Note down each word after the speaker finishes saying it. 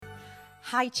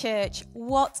Hi, church.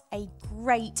 What a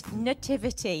great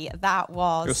nativity that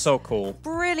was. It was so cool.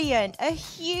 Brilliant. A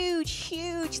huge,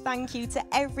 huge thank you to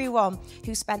everyone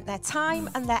who spent their time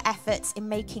and their efforts in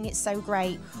making it so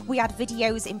great. We had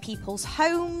videos in people's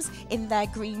homes, in their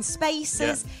green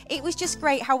spaces. Yeah. It was just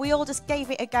great how we all just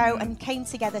gave it a go and came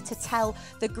together to tell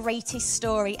the greatest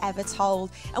story ever told.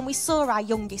 And we saw our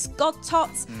youngest God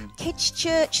Tots, Kids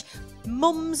Church,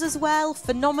 mums as well,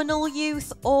 phenomenal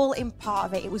youth, all in part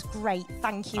of it. It was great.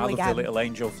 Thank you again. I love the little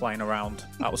angel flying around.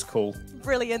 That was cool.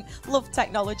 Brilliant. Love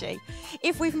technology.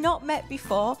 If we've not met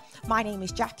before, my name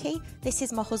is Jackie. This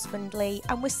is my husband Lee,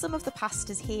 and we're some of the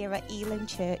pastors here at Elim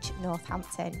Church,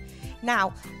 Northampton.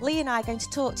 Now, Lee and I are going to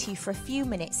talk to you for a few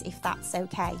minutes, if that's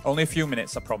okay. Only a few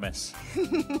minutes, I promise.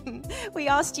 We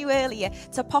asked you earlier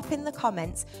to pop in the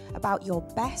comments about your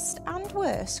best and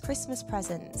worst Christmas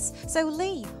presents. So,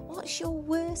 Lee, what's your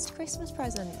worst Christmas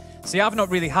present? See, I've not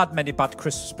really had many bad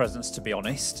Christmas presents, to be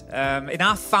honest. In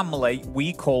our family,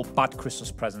 we call bad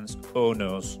Christmas presents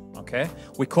oh-nos, okay?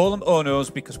 We call them oh-nos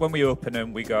because when we open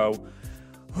them, we go,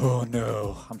 oh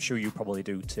no. I'm sure you probably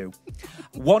do too.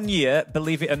 One year,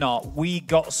 believe it or not, we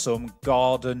got some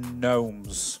garden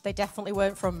gnomes. They definitely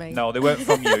weren't from me. No, they weren't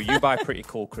from you. You buy pretty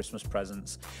cool Christmas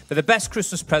presents. But the best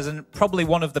Christmas present, probably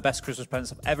one of the best Christmas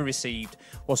presents I've ever received,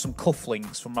 was some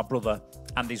cufflinks from my brother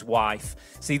and his wife.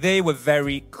 See, they were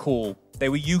very cool. They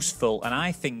were useful, and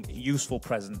I think useful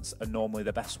presents are normally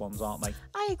the best ones, aren't they?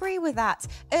 I agree with that.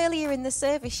 Earlier in the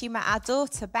service, you met our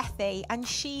daughter, Bethy, and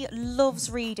she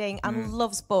loves reading and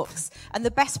loves books. And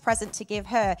the best present to give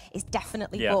her is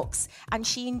definitely books. And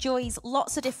she enjoys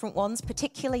lots of different ones,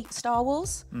 particularly Star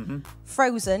Wars,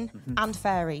 Frozen, and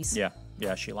fairies.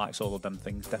 Yeah, she likes all of them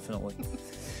things, definitely.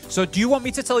 So do you want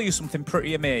me to tell you something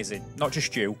pretty amazing? Not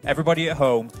just you, everybody at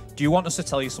home. Do you want us to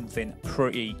tell you something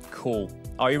pretty cool?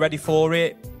 Are you ready for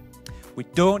it? We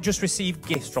don't just receive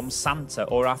gifts from Santa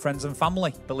or our friends and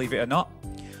family, believe it or not.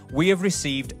 We have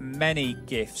received many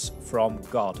gifts from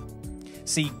God.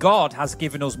 See, God has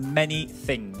given us many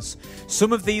things.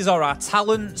 Some of these are our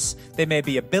talents. They may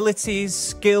be abilities,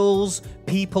 skills,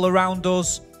 people around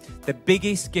us. The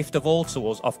biggest gift of all to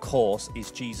us, of course, is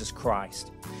Jesus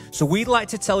Christ. So we'd like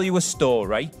to tell you a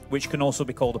story, which can also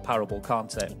be called a parable,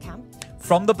 can't it? It can.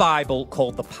 From the Bible,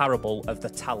 called the Parable of the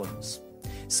Talents.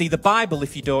 See, the Bible,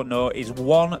 if you don't know, is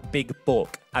one big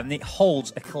book, and it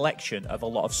holds a collection of a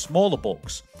lot of smaller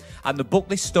books. And the book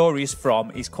this story is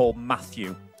from is called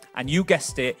Matthew. And you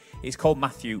guessed it, it's called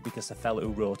Matthew because the fellow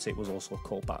who wrote it was also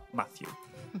called Matthew.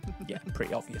 Yeah,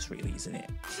 pretty obvious really, isn't it?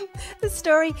 The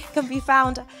story can be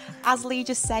found, as Lee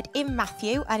just said, in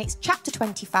Matthew, and it's chapter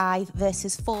 25,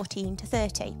 verses 14 to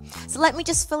 30. So let me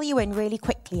just fill you in really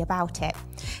quickly about it.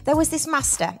 There was this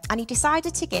master, and he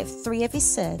decided to give 3 of his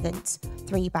servants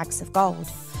 3 bags of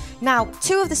gold. Now,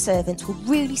 2 of the servants were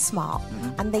really smart,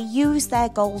 and they used their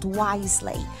gold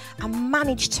wisely and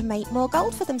managed to make more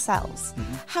gold for themselves.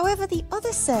 However, the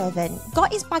other servant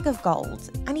got his bag of gold,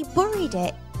 and he buried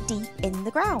it deep in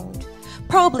the ground,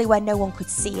 probably where no one could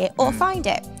see it or find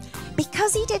it.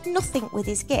 Because he did nothing with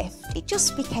his gift, it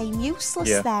just became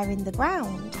useless there in the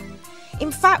ground.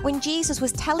 In fact, when Jesus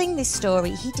was telling this story,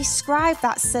 he described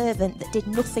that servant that did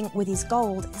nothing with his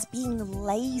gold as being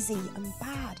lazy and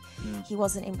bad. He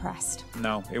wasn't impressed.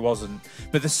 No, it wasn't.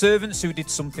 But the servants who did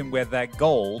something with their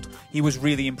gold, he was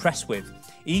really impressed with.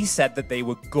 He said that they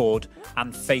were good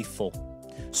and faithful.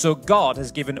 So God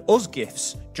has given us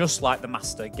gifts, just like the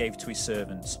master gave to his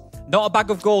servants. Not a bag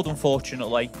of gold,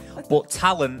 unfortunately, but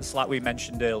talents, like we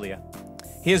mentioned earlier.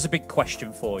 Here's a big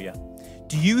question for you.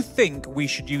 Do you think we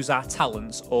should use our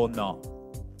talents or not?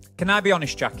 Can I be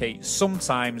honest, Jackie?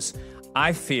 Sometimes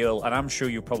I feel, and I'm sure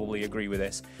you probably agree with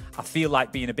this, I feel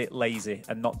like being a bit lazy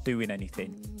and not doing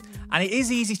anything. And it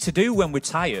is easy to do when we're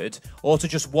tired, or to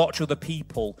just watch other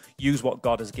people use what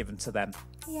God has given to them.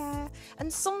 Yeah,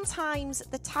 and sometimes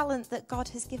the talent that God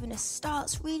has given us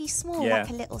starts really small, like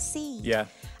a little seed. Yeah.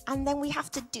 And then we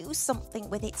have to do something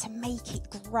with it to make it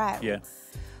grow. Yeah.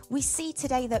 We see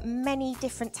today that many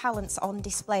different talents are on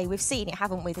display. We've seen it,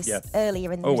 haven't we,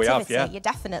 earlier in the we nativity? have, Yeah,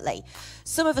 definitely.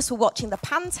 Some of us were watching the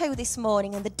panto this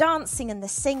morning and the dancing and the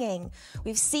singing.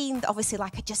 We've seen, obviously,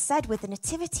 like I just said, with the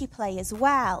nativity play as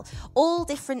well, all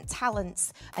different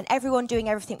talents and everyone doing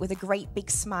everything with a great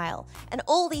big smile. And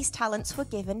all these talents were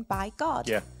given by God.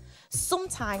 Yeah.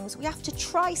 Sometimes we have to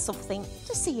try something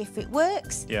to see if it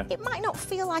works. Yeah. It might not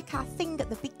feel like our thing at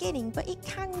the beginning, but it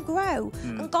can grow.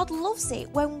 And God loves it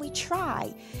when we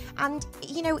try. And,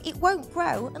 you know, it won't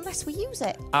grow unless we use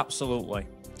it. Absolutely.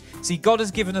 See, God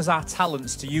has given us our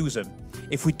talents to use them.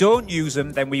 If we don't use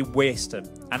them, then we waste them.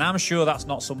 And I'm sure that's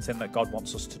not something that God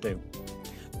wants us to do.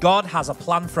 God has a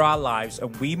plan for our lives,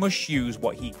 and we must use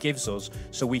what he gives us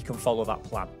so we can follow that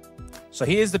plan. So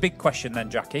here's the big question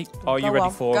then, Jackie. Are you ready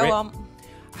for it? Go on.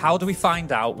 How do we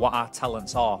find out what our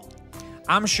talents are?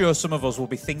 I'm sure some of us will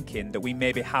be thinking that we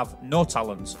maybe have no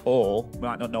talents, or we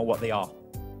might not know what they are.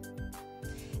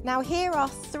 Now, here are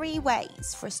 3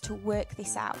 ways for us to work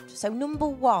this out. So, number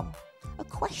 1, a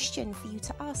question for you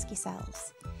to ask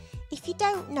yourselves. If you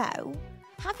don't know,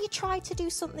 have you tried to do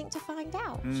something to find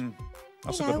out?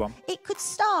 That's a good one. It could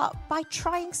start by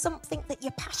trying something that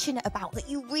you're passionate about, that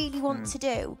you really want to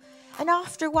do. And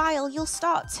after a while, you'll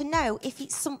start to know if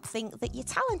it's something that you're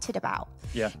talented about.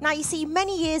 Yeah. Now, you see,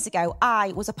 many years ago,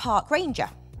 I was a park ranger.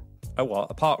 A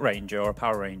what? A park ranger or a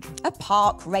power ranger? A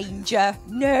park ranger.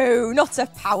 No, not a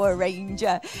power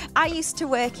ranger. I used to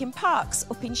work in parks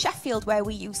up in Sheffield where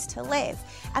we used to live.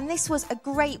 And this was a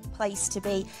great place to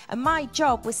be. And my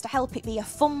job was to help it be a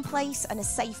fun place and a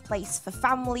safe place for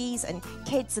families and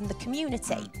kids and the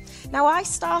community. Now, I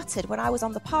started when I was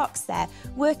on the parks there,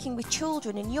 working with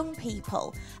children and young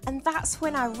people. And that's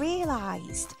when I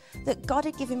realised that God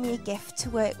had given me a gift to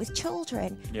work with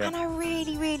children. Yeah. And I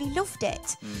really, really loved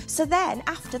it. So then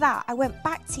after that, I went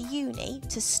back to uni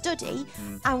to study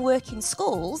and work in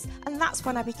schools. And that's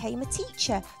when I became a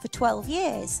teacher for 12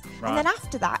 years. Right. And then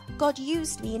after that, God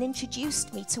used me and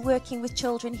introduced me to working with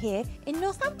children here in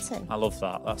Northampton. I love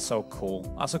that. That's so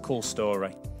cool. That's a cool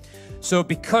story. So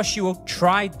because you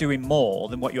tried doing more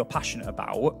than what you're passionate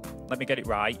about, let me get it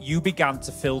right, you began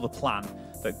to fill the plan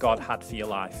that God had for your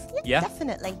life. Yeah?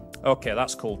 Definitely. Okay,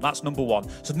 that's cool. That's number 1.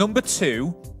 So number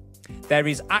 2, there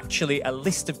is actually a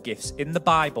list of gifts in the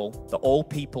Bible that all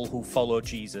people who follow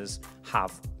Jesus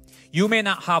have. You may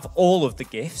not have all of the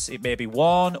gifts. It may be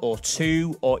 1 or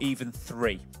 2 or even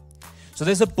 3. So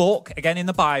there's a book, again in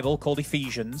the Bible, called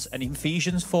Ephesians, and in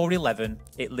Ephesians 4:11,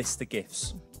 it lists the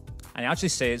gifts. And it actually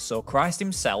says, so Christ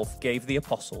himself gave the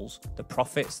apostles, the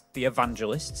prophets, the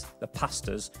evangelists, the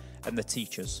pastors, and the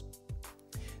teachers.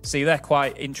 See, they're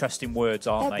quite interesting words,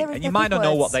 aren't they? And you might not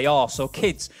know what they are. So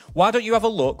kids, why don't you have a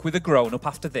look with a grown-up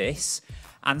after this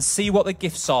and see what the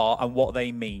gifts are and what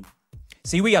they mean.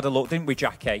 See, we had a look, didn't we,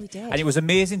 Jackie? We did. And it was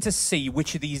amazing to see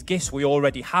which of these gifts we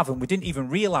already have, and we didn't even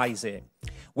realise it.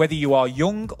 Whether you are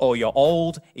young or you're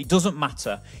old, it doesn't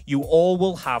matter. You all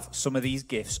will have some of these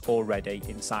gifts already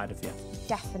inside of you.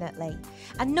 Definitely.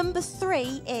 And number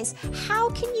 3 is, how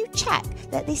can you check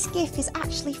that this gift is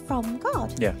actually from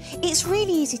God? Yeah. It's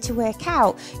really easy to work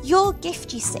out. Your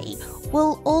gift, you see,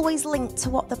 will always link to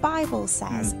what the Bible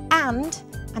says. And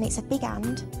it's a big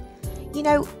and, you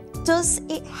know, does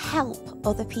it help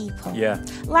other people? Yeah.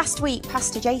 Last week,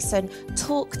 Pastor Jason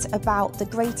talked about the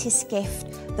greatest gift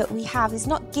that we have is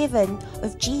not given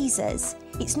of Jesus.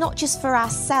 It's not just for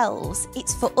ourselves,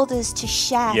 it's for others to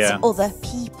share to other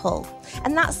people.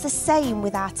 And that's the same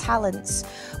with our talents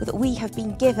that we have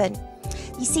been given.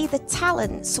 You see, the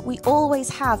talents we always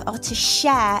have are to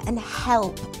share and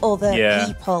help other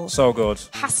people. So good.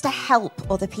 Has to help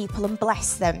other people and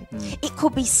bless them. It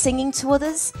could be singing to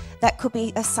others. That could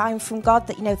be a sign from God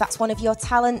that, you know, that's one of your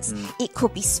talents. It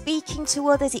could be speaking to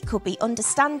others. It could be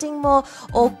understanding more,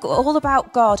 or all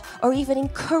about God, or even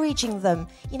encouraging them.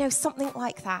 You know, something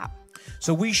like that.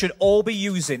 So we should all be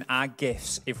using our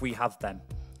gifts if we have them.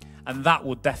 And that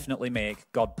would definitely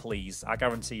make God pleased. I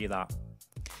guarantee you that.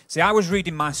 See, I was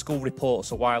reading my school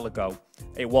reports a while ago.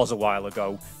 It was a while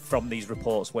ago from these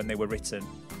reports when they were written.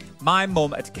 My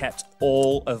mum had kept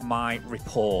all of my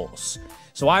reports.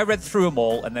 So I read through them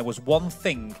all, and there was one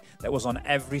thing that was on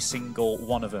every single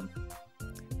one of them.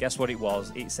 Guess what it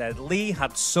was? It said, Lee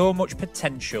had so much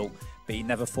potential, but he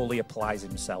never fully applies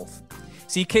himself.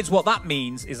 See, kids, what that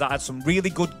means is that I had some really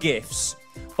good gifts,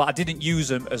 but I didn't use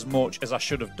them as much as I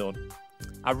should have done.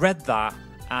 I read that,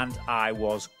 and I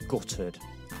was gutted.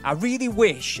 I really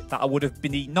wish that I would have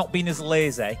not been as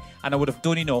lazy, and I would have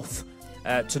done enough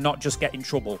to not just get in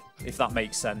trouble, if that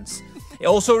makes sense. It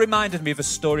also reminded me of a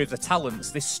story of the talents,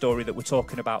 this story that we're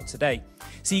talking about today.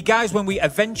 See, guys, when we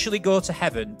eventually go to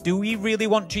heaven, do we really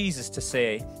want Jesus to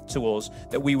say to us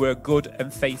that we were a good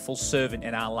and faithful servant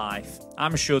in our life?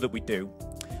 I'm sure that we do.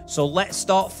 So let's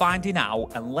start finding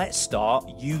out, and let's start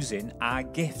using our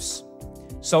gifts.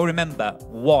 So remember,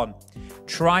 1,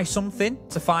 try something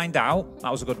to find out.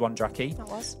 That was a good one, Jackie. That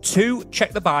was. 2,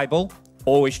 check the Bible.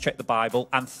 Always check the Bible.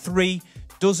 And 3,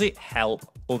 does it help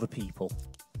other people?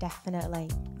 Definitely.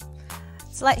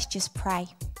 So let's just pray.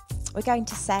 We're going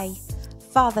to say,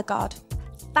 Father God,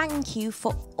 thank you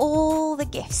for all the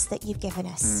gifts that you've given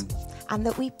us, and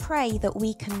that we pray that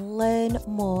we can learn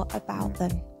more about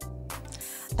them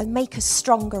and make us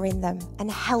stronger in them and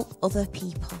help other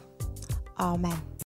people. Amen.